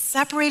time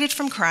separated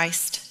from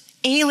Christ,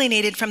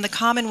 alienated from the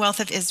commonwealth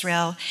of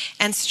Israel,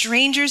 and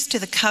strangers to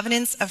the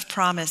covenants of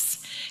promise,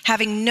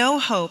 having no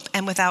hope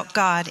and without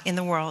God in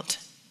the world.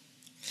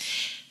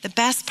 The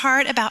best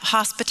part about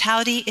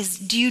hospitality is,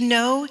 do you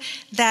know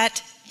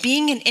that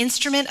being an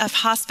instrument of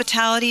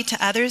hospitality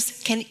to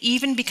others can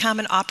even become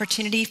an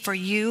opportunity for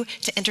you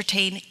to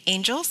entertain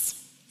angels?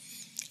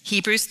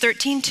 Hebrews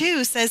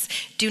 13:2 says,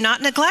 do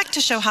not neglect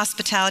to show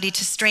hospitality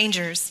to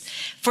strangers,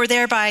 for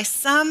thereby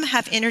some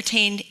have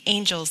entertained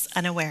angels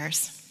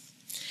unawares.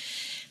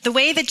 The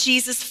way that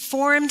Jesus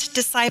formed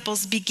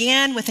disciples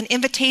began with an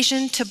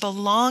invitation to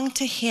belong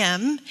to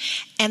him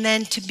and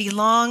then to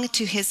belong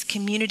to his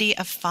community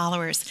of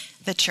followers,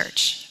 the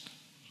church.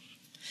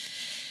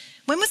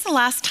 When was the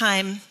last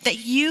time that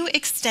you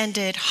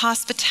extended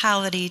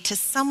hospitality to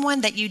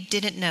someone that you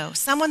didn't know,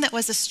 someone that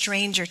was a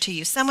stranger to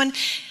you, someone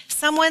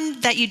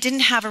that you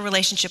didn't have a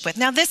relationship with?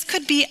 Now, this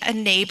could be a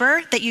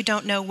neighbor that you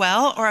don't know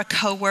well or a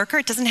coworker.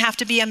 It doesn't have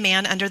to be a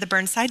man under the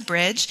Burnside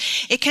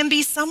Bridge. It can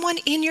be someone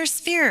in your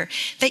sphere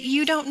that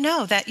you don't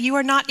know, that you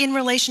are not in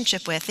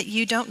relationship with, that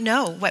you don't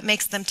know what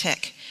makes them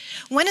tick.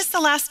 When is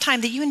the last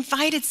time that you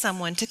invited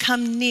someone to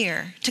come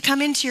near, to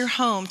come into your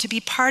home, to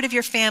be part of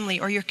your family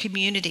or your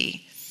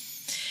community?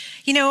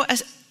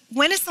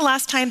 When is the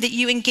last time that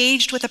you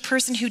engaged with a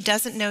person who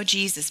doesn't know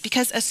Jesus?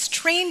 Because a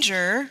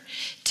stranger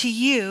to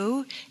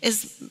you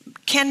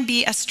can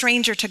be a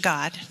stranger to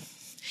God.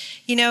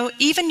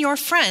 Even your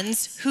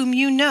friends whom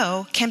you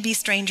know can be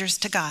strangers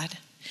to God.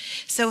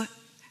 So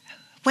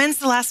when's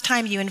the last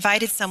time you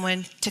invited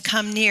someone to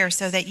come near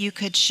so that you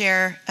could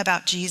share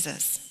about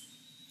Jesus?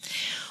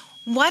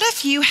 What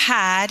if you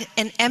had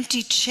an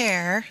empty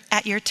chair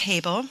at your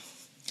table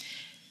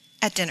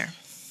at dinner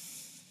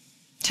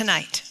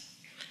tonight?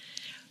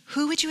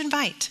 Who would you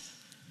invite?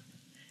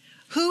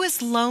 Who is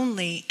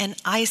lonely and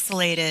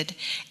isolated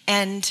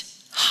and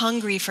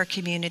hungry for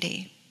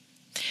community?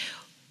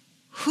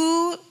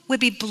 Who would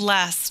be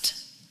blessed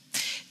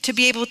to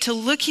be able to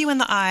look you in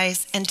the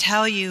eyes and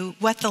tell you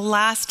what the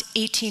last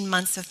 18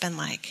 months have been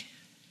like?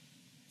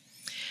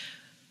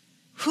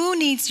 Who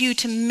needs you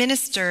to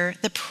minister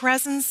the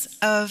presence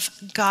of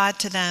God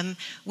to them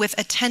with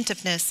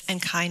attentiveness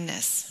and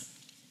kindness?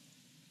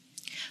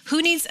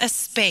 Who needs a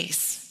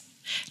space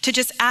to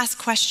just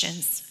ask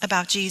questions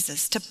about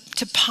Jesus,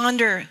 to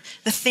ponder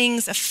the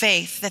things of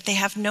faith that they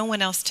have no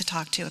one else to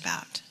talk to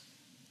about?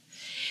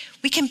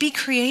 We can be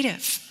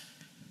creative.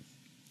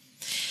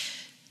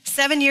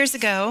 7 years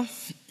ago,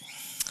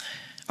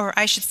 or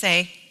I should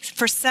say,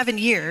 for 7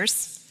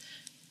 years,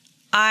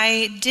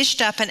 I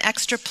dished up an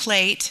extra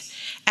plate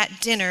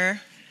at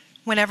dinner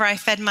whenever I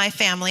fed my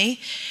family,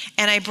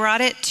 and I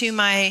brought it to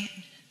my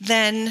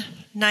then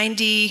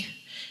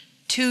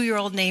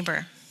 92-year-old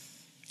neighbor.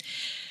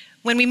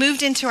 When we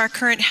moved into our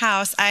current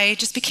house, I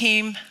just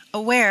became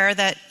aware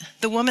that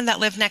the woman that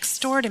lived next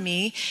door to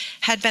me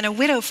had been a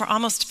widow for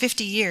almost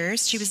 50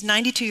 years. She was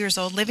 92 years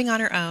old, living on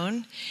her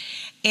own.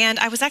 And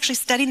I was actually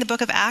studying the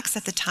book of Acts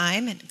at the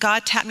time, and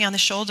God tapped me on the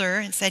shoulder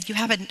and said, you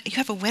have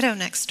a widow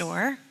next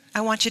door.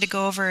 I want you to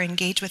go over and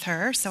engage with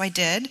her. So I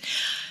did.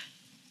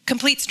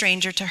 Complete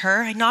stranger to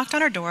her. I knocked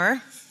on her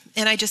door,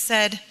 and I just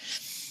said,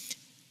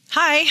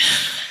 hi,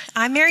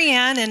 I'm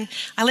Marianne, and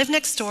I live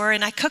next door,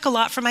 and I cook a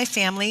lot for my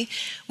family.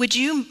 Would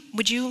you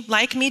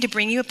like me to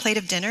bring you a plate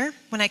of dinner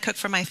when I cook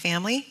for my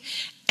family?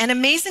 And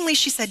amazingly,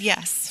 she said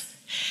yes.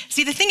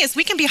 See, the thing is,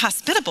 we can be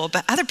hospitable,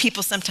 but other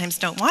people sometimes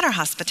don't want our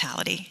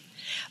hospitality.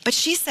 But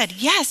she said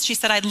yes. She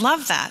said, I'd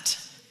love that.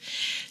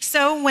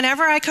 So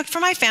whenever I cooked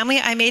for my family,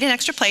 I made an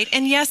extra plate.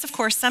 And yes, of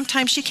course,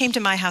 sometimes she came to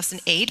my house and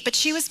ate, but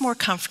she was more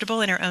comfortable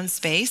in her own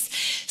space.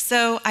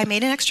 So I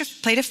made an extra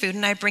plate of food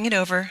and I bring it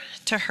over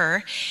to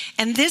her.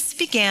 And this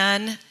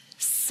began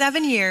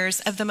 7 years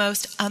of the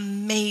most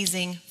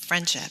amazing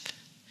friendship.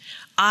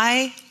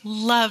 I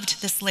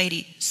loved this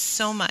lady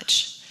so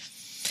much.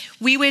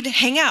 We would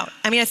hang out.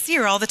 I'd see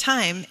her all the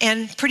time.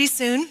 And pretty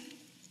soon,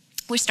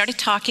 we started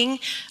talking.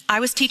 I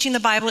was teaching the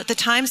Bible at the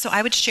time, so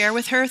I would share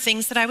with her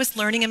things that I was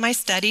learning in my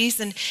studies,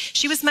 and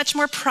she was much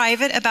more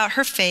private about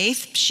her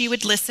faith. She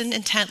would listen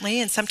intently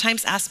and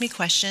sometimes ask me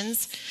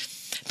questions.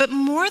 But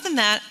more than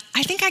that,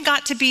 I think I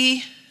got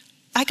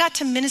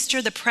to minister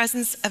the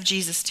presence of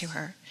Jesus to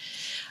her.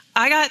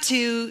 I got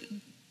to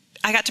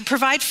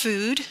provide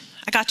food.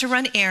 I got to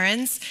run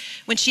errands.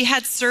 When she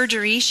had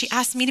surgery, she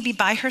asked me to be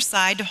by her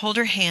side to hold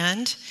her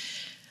hand.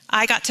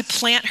 I got to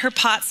plant her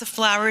pots of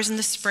flowers in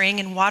the spring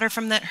and water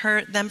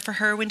them for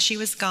her when she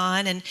was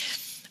gone. And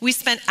we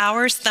spent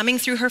hours thumbing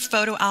through her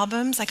photo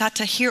albums. I got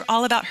to hear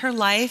all about her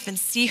life and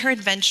see her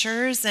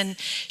adventures and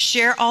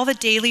share all the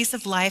dailies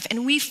of life.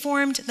 And we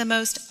formed the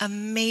most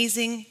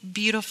amazing,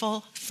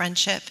 beautiful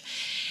friendship.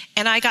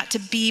 And I got to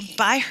be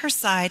by her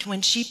side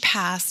when she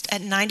passed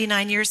at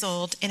 99 years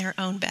old in her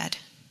own bed.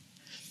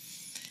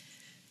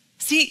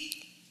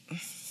 See,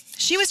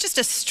 she was just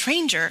a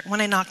stranger when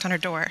I knocked on her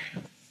door.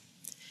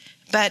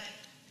 But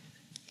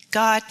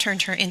God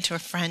turned her into a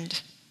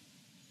friend.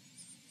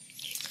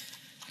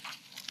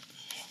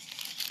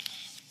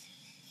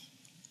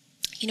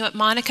 You know what,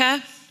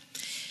 Monica?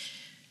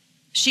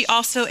 She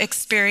also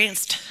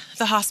experienced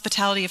the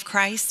hospitality of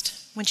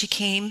Christ when she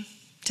came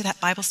to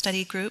that Bible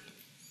study group.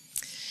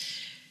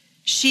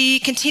 She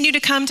continued to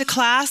come to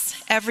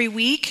class every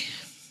week.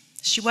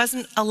 She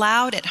wasn't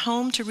allowed at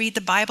home to read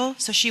the Bible,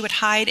 so she would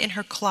hide in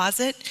her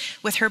closet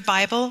with her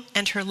Bible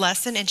and her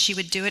lesson, and she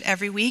would do it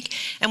every week.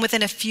 And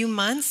within a few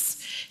months,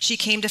 she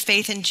came to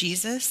faith in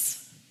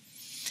Jesus.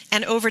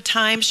 And over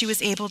time, she was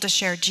able to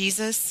share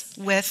Jesus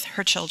with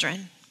her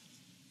children.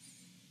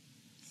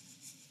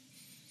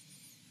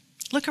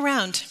 Look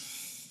around.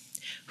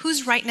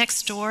 Who's right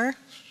next door?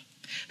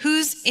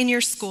 Who's in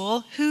your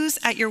school? Who's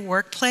at your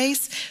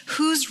workplace?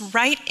 Who's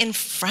right in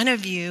front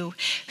of you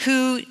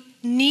who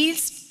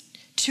needs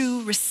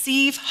to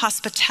receive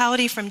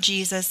hospitality from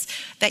Jesus,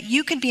 that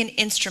you can be an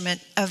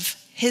instrument of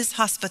his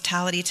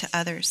hospitality to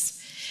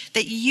others,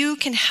 that you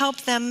can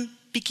help them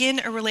begin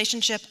a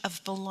relationship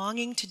of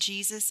belonging to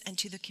Jesus and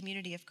to the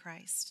community of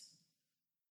Christ?